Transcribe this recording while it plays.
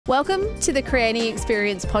Welcome to the Creating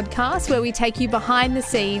Experience podcast, where we take you behind the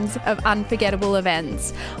scenes of unforgettable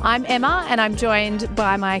events. I'm Emma, and I'm joined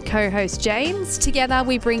by my co-host James. Together,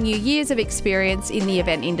 we bring you years of experience in the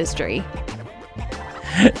event industry.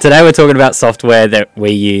 Today, we're talking about software that we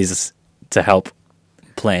use to help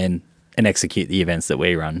plan and execute the events that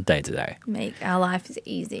we run day to day. Make our lives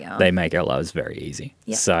easier. They make our lives very easy.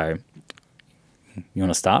 Yep. So, you want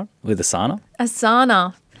to start with Asana?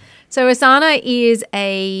 Asana. So Asana is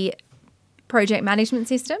a project management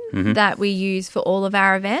system that we use for all of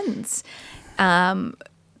our events.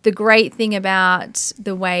 The great thing about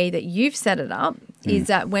the way that you've set it up is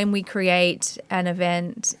that when we create an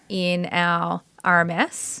event in our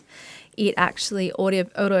RMS, it actually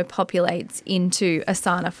auto-populates into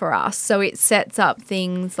Asana for us. So it sets up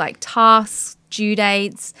things like tasks, due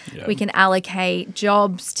dates. Yep. We can allocate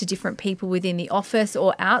jobs to different people within the office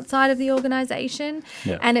or outside of the organization.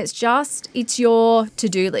 Yep. And it's your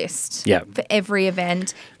to-do list Yep. for every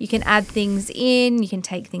event. You can add things in, you can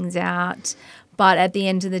take things out. But at the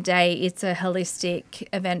end of the day, it's a holistic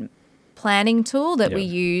event planning tool that we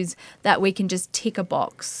use that we can just tick a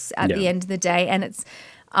box at the end of the day. And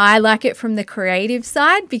I like it from the creative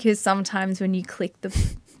side, because sometimes when you click the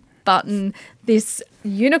button, this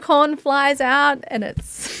unicorn flies out, and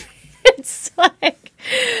it's like,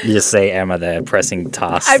 You just see Emma there pressing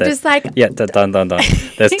tasks. I'm just like, done.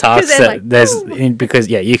 There's tasks like, because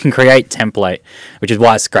you can create template, which is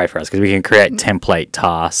why it's great for us, because we can create template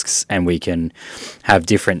tasks, and we can have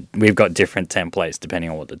we've got different templates depending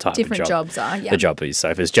on what the type different of jobs are. Yeah. the job is. So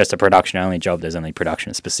if it's just a production only job, there's only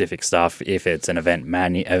production specific stuff. If it's an event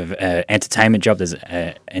entertainment job, there's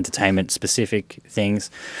entertainment specific things.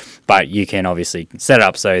 But you can obviously set it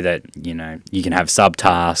up so that you can have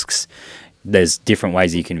subtasks. There's different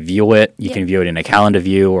ways you can view it. You can view it in a calendar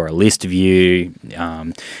view or a list view,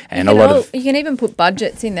 and you can even put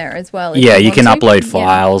budgets in there as well. You can upload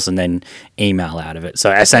files and then email out of it.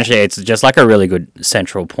 So essentially, it's just like a really good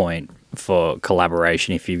central point for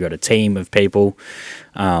collaboration if you've got a team of people.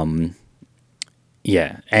 And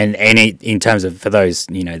in terms of, for those,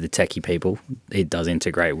 the techie people, it does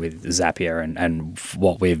integrate with Zapier, and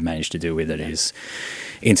what we've managed to do with it is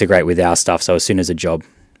integrate with our stuff. So as soon as a job,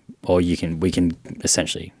 or we can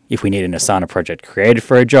essentially, if we need an Asana project created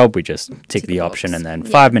for a job, we just tick the option, and then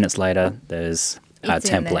 5 minutes later, there's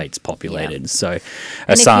templates populated. So Asana,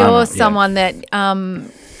 and if you're someone that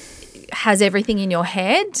has everything in your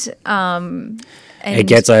head, and it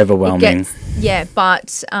gets overwhelming.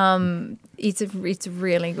 But it's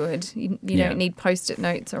really good. You don't need Post-it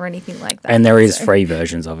notes or anything like that. And there is free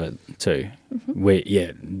versions of it too.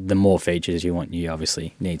 The more features you want, you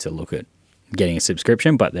obviously need to look at getting a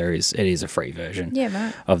subscription, but it is a free version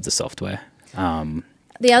of the software.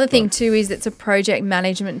 The other thing too is it's a project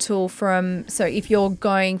management tool so if you're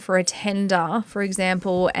going for a tender, for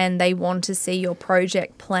example, and they want to see your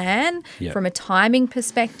project plan from a timing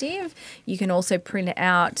perspective, you can also print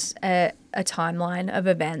out a timeline of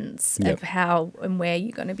events of how and where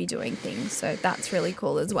you're going to be doing things. So that's really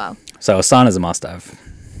cool as well. So Asana's a must-have.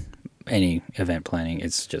 Any event planning,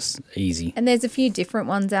 it's just easy. And there's a few different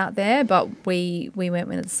ones out there, but we went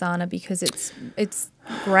with Asana because it's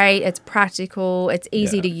great, it's practical, it's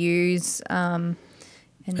easy to use. And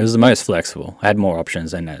it was the most flexible. Had more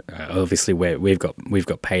options, and obviously we've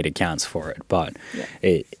got paid accounts for it, but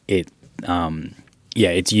its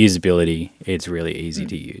usability, it's really easy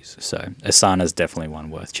to use. So Asana's definitely one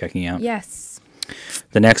worth checking out. Yes.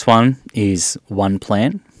 The next one is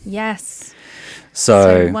OnePlan. Yes.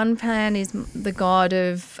 So OnePlan is the god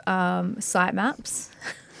of sitemaps.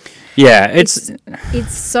 Yeah, it's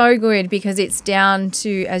so good because it's down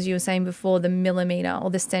to, as you were saying before, the millimeter or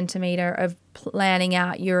the centimeter of planning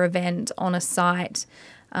out your event on a site.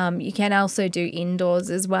 You can also do indoors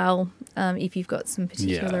as well if you've got some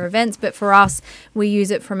particular events. But for us, we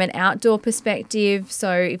use it from an outdoor perspective.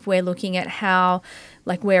 So if we're looking at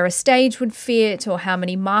where a stage would fit or how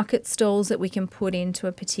many market stalls that we can put into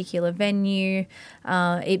a particular venue,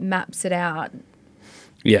 it maps it out.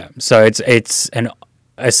 Yeah, so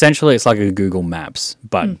essentially it's like a Google Maps,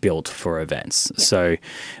 but built for events. Yeah. So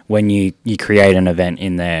when you create an event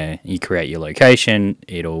in there, you create your location,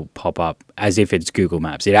 it'll pop up as if it's Google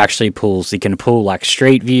Maps. It can pull like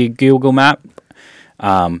Street View Google Map,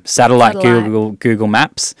 satellite. Google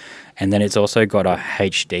Maps, and then it's also got a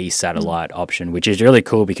HD satellite option, which is really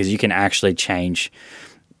cool because you can actually change,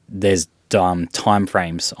 there's time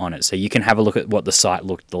frames on it. So you can have a look at what the site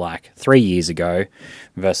looked like 3 years ago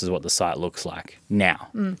versus what the site looks like now.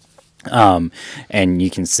 And you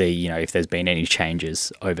can see, if there's been any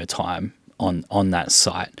changes over time on that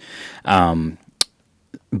site.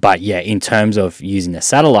 but yeah, in terms of using the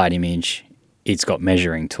satellite image, it's got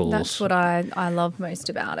measuring tools. That's what I love most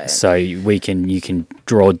about it. So you can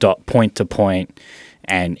draw dot point to point,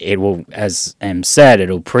 and it will, as Em said, it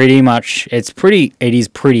is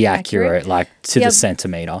pretty accurate, like to the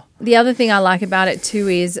centimeter. The other thing I like about it too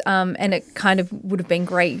is, and it kind of would have been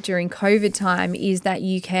great during COVID time, is that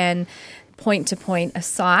you can point to point a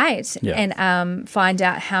site and find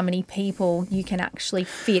out how many people you can actually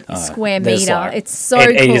fit square meter. Like, it's so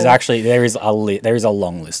cool. It is actually, there is a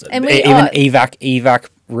long list. And even evac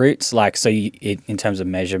routes, like, so in terms of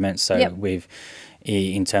measurements, so we've,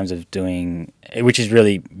 in terms of doing, which is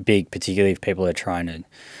really big, particularly if people are trying to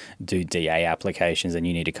do DA applications and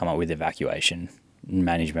you need to come up with evacuation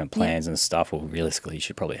management plans and stuff. Well, realistically, you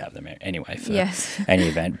should probably have them anyway for any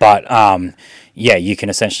event. But you can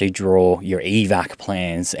essentially draw your evac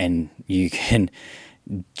plans, and you can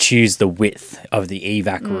choose the width of the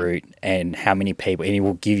evac route and how many people, and it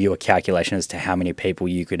will give you a calculation as to how many people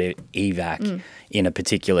you could evac in a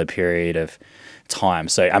particular period of time.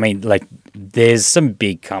 So, I mean, like, there's some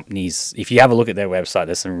big companies. If you have a look at their website,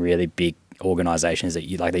 there's some really big organizations that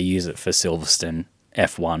they use it for Silverstone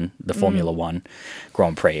F1, the Formula One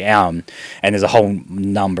Grand Prix. And there's a whole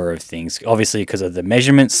number of things. Obviously, because of the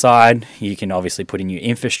measurement side, you can obviously put in your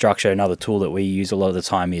infrastructure. Another tool that we use a lot of the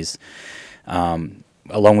time is,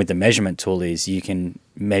 along with the measurement tool, is you can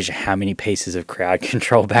measure how many pieces of crowd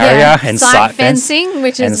control barrier and site fencing,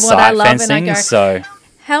 which is what I love. Fencing, and I go, so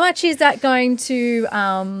how much is that going to...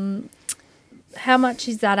 how much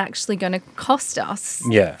is that actually going to cost us?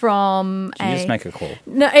 Yeah. From you just make a call.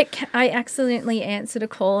 No, I accidentally answered a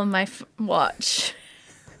call on my watch.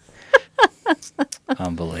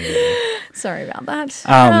 Unbelievable. Sorry about that.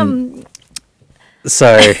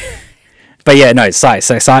 So, but yeah, no, site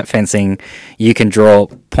fencing, you can draw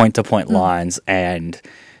point-to-point lines, and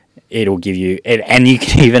it'll give you, and you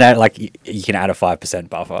can even add, like, you can add a 5%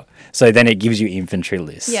 buffer. So then it gives you inventory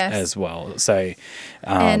lists as well. So,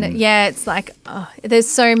 and it's like, there's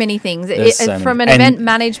so many things. From an event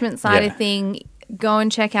management side of thing, go and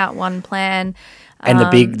check out One Plan. And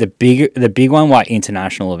the big one why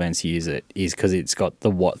international events use it is because it's got the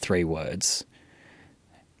what 3 words.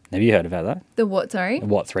 Have you heard about that? The what, sorry?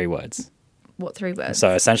 What 3 words? What 3 words?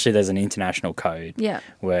 So essentially there's an international code. Yeah.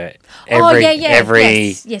 Where yes.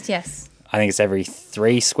 I think it's every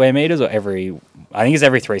 3 square meters I think it's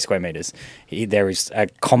every 3 square meters. There is a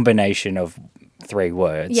combination of 3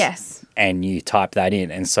 words. Yes. And you type that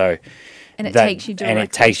in, and so it takes you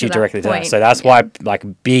directly to that. So that's why, like,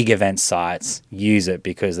 big event sites use it,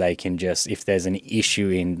 because they can just, if there's an issue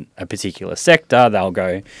in a particular sector, they'll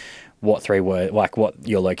go, what 3 words, like what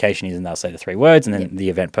your location is, and they'll say the 3 words, and then the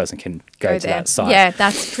event person can go to that site. Yeah,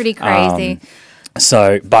 that's pretty crazy.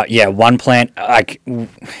 So, but yeah, One Plan, like,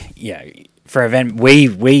 for event,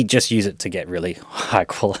 we just use it to get really high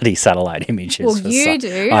quality satellite images. Well, you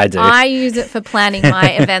do. I do. I use it for planning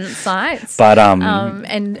my event sites. But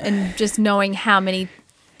and just knowing how many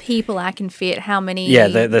people I can fit, how many. Yeah,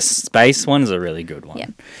 the space one is a really good one. Yeah,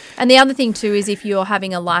 and the other thing too is if you're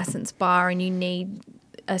having a licensed bar and you need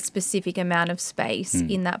a specific amount of space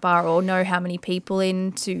in that bar, or know how many people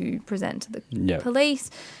in to present to the police,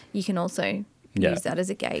 you can also use that as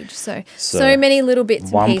a gauge. So many little bits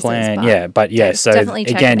and pieces. One Plan, but so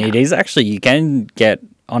again, it is actually, you can get,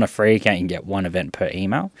 on a free account, you can get 1 event per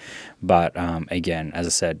email. But again, as I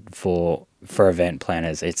said, for event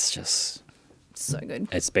planners, it's just so good.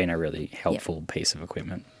 It's been a really helpful piece of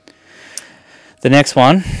equipment. The next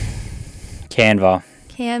one, Canva.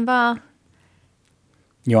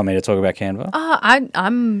 You want me to talk about Canva?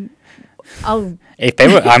 If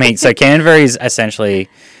people, so Canva is essentially,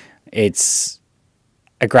 it's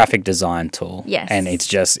a graphic design tool. Yes. And it's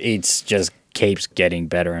just keeps getting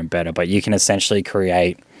better and better. But you can essentially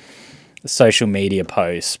create social media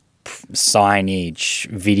posts, signage,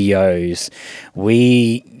 videos.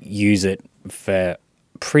 We use it for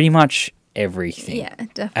pretty much everything. Yeah,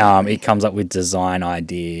 definitely. It comes up with design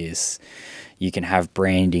ideas. You can have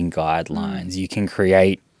branding guidelines. You can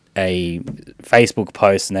create a Facebook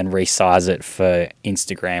post and then resize it for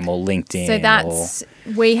Instagram or LinkedIn. So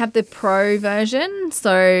we have the pro version,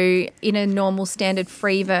 so in a normal standard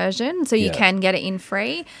free version, so you can get it in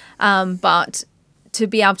free, but to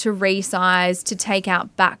be able to resize, to take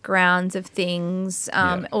out backgrounds of things,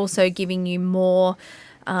 also giving you more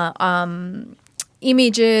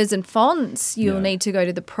images and fonts, you'll need to go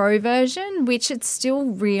to the pro version, which it's still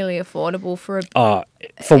really affordable for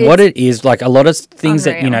what it is. Like, a lot of things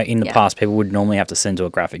that, in the past, people would normally have to send to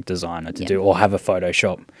a graphic designer to do, or have a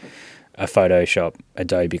Photoshop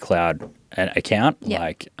Adobe Cloud an account. Yep.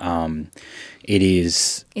 Like it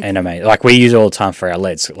is an amazing. Like we use it all the time for our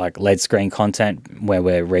LED screen content, where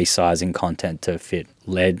we're resizing content to fit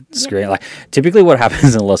LED screen. Like typically, what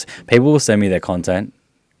happens in a lot, people will send me their content,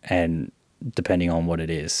 and depending on what it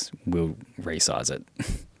is, we'll resize it.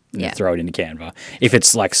 Throw it into Canva. If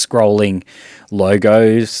it's like scrolling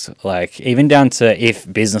logos, like even down to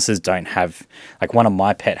if businesses don't have, like one of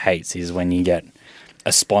my pet hates is when you get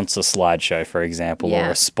a sponsor slideshow, for example, or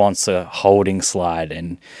a sponsor holding slide,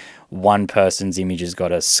 and one person's image has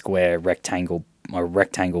got a square rectangle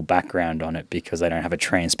background on it because they don't have a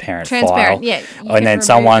transparent file. Yeah, and then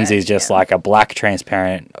someone's is just like a black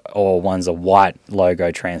transparent, or one's a white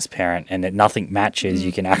logo transparent, and nothing matches.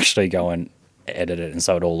 You can actually go and edit it, and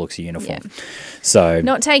so it all looks uniform. So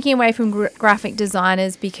not taking away from graphic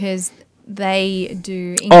designers, because they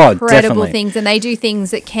do incredible things, and they do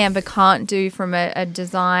things that Canva can't do from a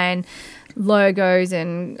design, logos,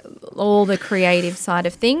 and all the creative side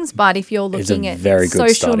of things. But if you're looking at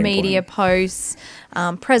social media posts,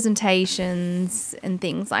 presentations, and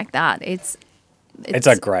things like that, it's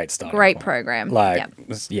a great program. Like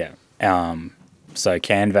so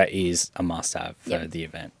Canva is a must-have for the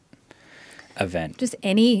event. Just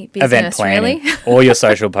any business, event planning, really. All your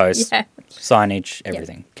social posts, signage,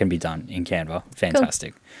 everything can be done in Canva.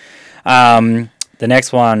 Fantastic. Cool. The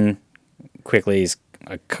next one quickly is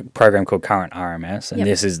a program called Current RMS, and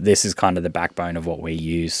this is kind of the backbone of what we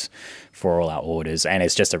use for all our orders, and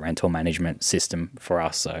it's just a rental management system for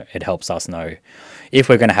us. So it helps us know if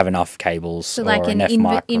we're going to have enough cables, or like an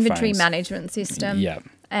inventory management system. Yeah.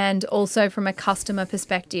 And also from a customer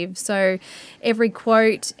perspective. So every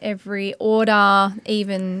quote, every order,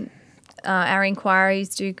 even our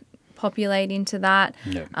inquiries do populate into that.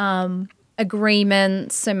 Yep.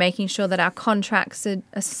 Agreements, so making sure that our contracts are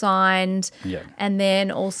signed. Yep. And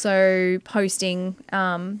then also posting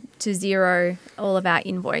to Xero all of our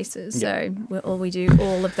invoices. Yep. So we do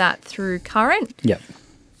all of that through Current. Yep.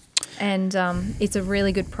 And it's a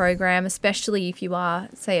really good program, especially if you are,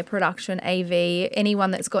 say, a production AV, anyone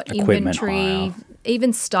that's got inventory,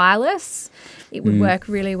 even stylists, it would work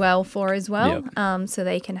really well for as well. Yep. So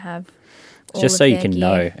they can have all just of so you their can gear.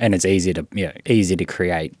 know, and it's easy to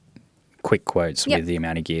create quick quotes with the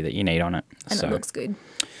amount of gear that you need on it. And it looks good.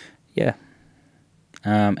 Yeah.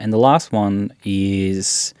 And the last one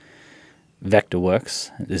is Vectorworks.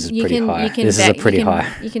 This is pretty high. This is a pretty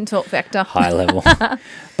high. You can talk Vector. High level.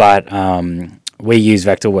 But we use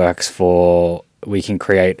Vectorworks we can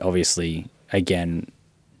create, obviously, again,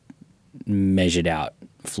 measured out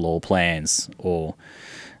floor plans, or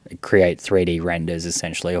create 3D renders,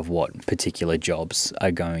 essentially, of what particular jobs are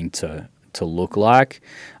going to look like.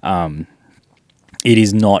 It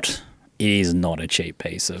is not a cheap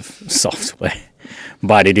piece of software.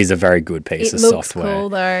 But it is a very good piece of software. It looks cool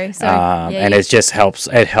though. So, and it just helps.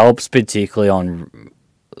 It helps particularly on,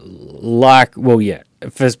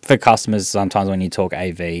 for customers. Sometimes when you talk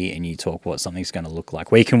AV and you talk what something's going to look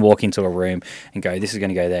like, we can walk into a room and go, "This is going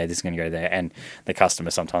to go there. This is going to go there," and the customer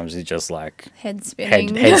sometimes is just like head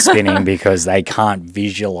spinning, head spinning because they can't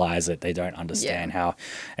visualize it. They don't understand how,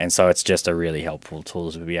 and so it's just a really helpful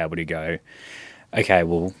tool to be able to go, okay,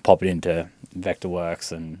 we'll pop it into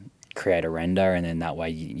Vectorworks and create a render, and then that way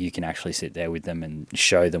you can actually sit there with them and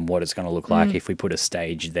show them what it's going to look like if we put a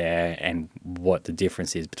stage there, and what the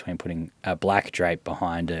difference is between putting a black drape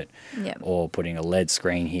behind it or putting a LED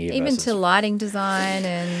screen here. Even to lighting design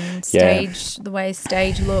and stage, the way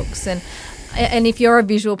stage looks. And if you're a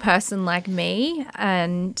visual person like me,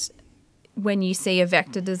 and when you see a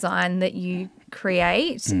vector design that you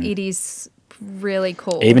create, it is really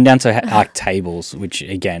cool. Even down to like tables, which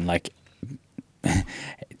again, like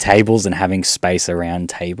tables and having space around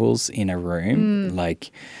tables in a room,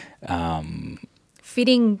 like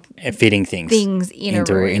fitting things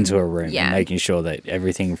into a room, and making sure that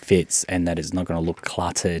everything fits and that it's not going to look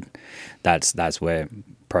cluttered. That's where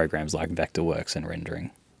programs like Vectorworks and rendering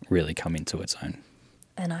really come into its own.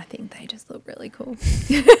 And I think they just look really cool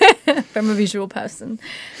from a visual person.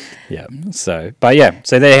 Yeah. So there you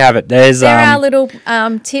have it. There are our little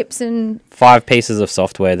tips and 5 pieces of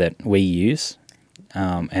software that we use.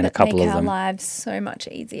 And a couple of them make our lives so much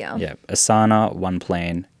easier. Yeah, Asana,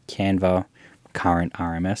 OnePlan, Canva, Current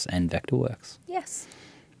RMS, and Vectorworks. Yes.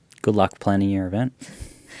 Good luck planning your event.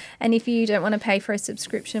 And if you don't want to pay for a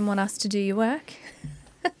subscription, want us to do your work.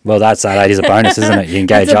 Well, that is a bonus, isn't it? You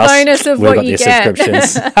engage us. It's a bonus of what you get. We've got the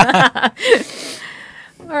subscriptions.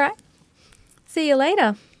 All right. See you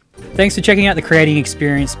later. Thanks for checking out the Creating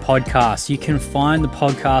Experience podcast. You can find the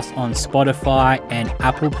podcast on Spotify and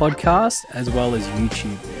Apple Podcasts, as well as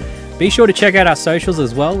YouTube. Be sure to check out our socials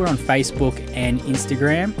as well. We're on Facebook and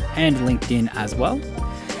Instagram and LinkedIn as well.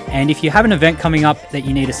 And if you have an event coming up that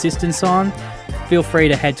you need assistance on, feel free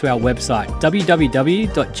to head to our website,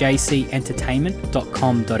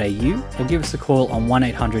 www.jcentertainment.com.au, or give us a call on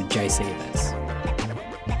 1-800-JC Events.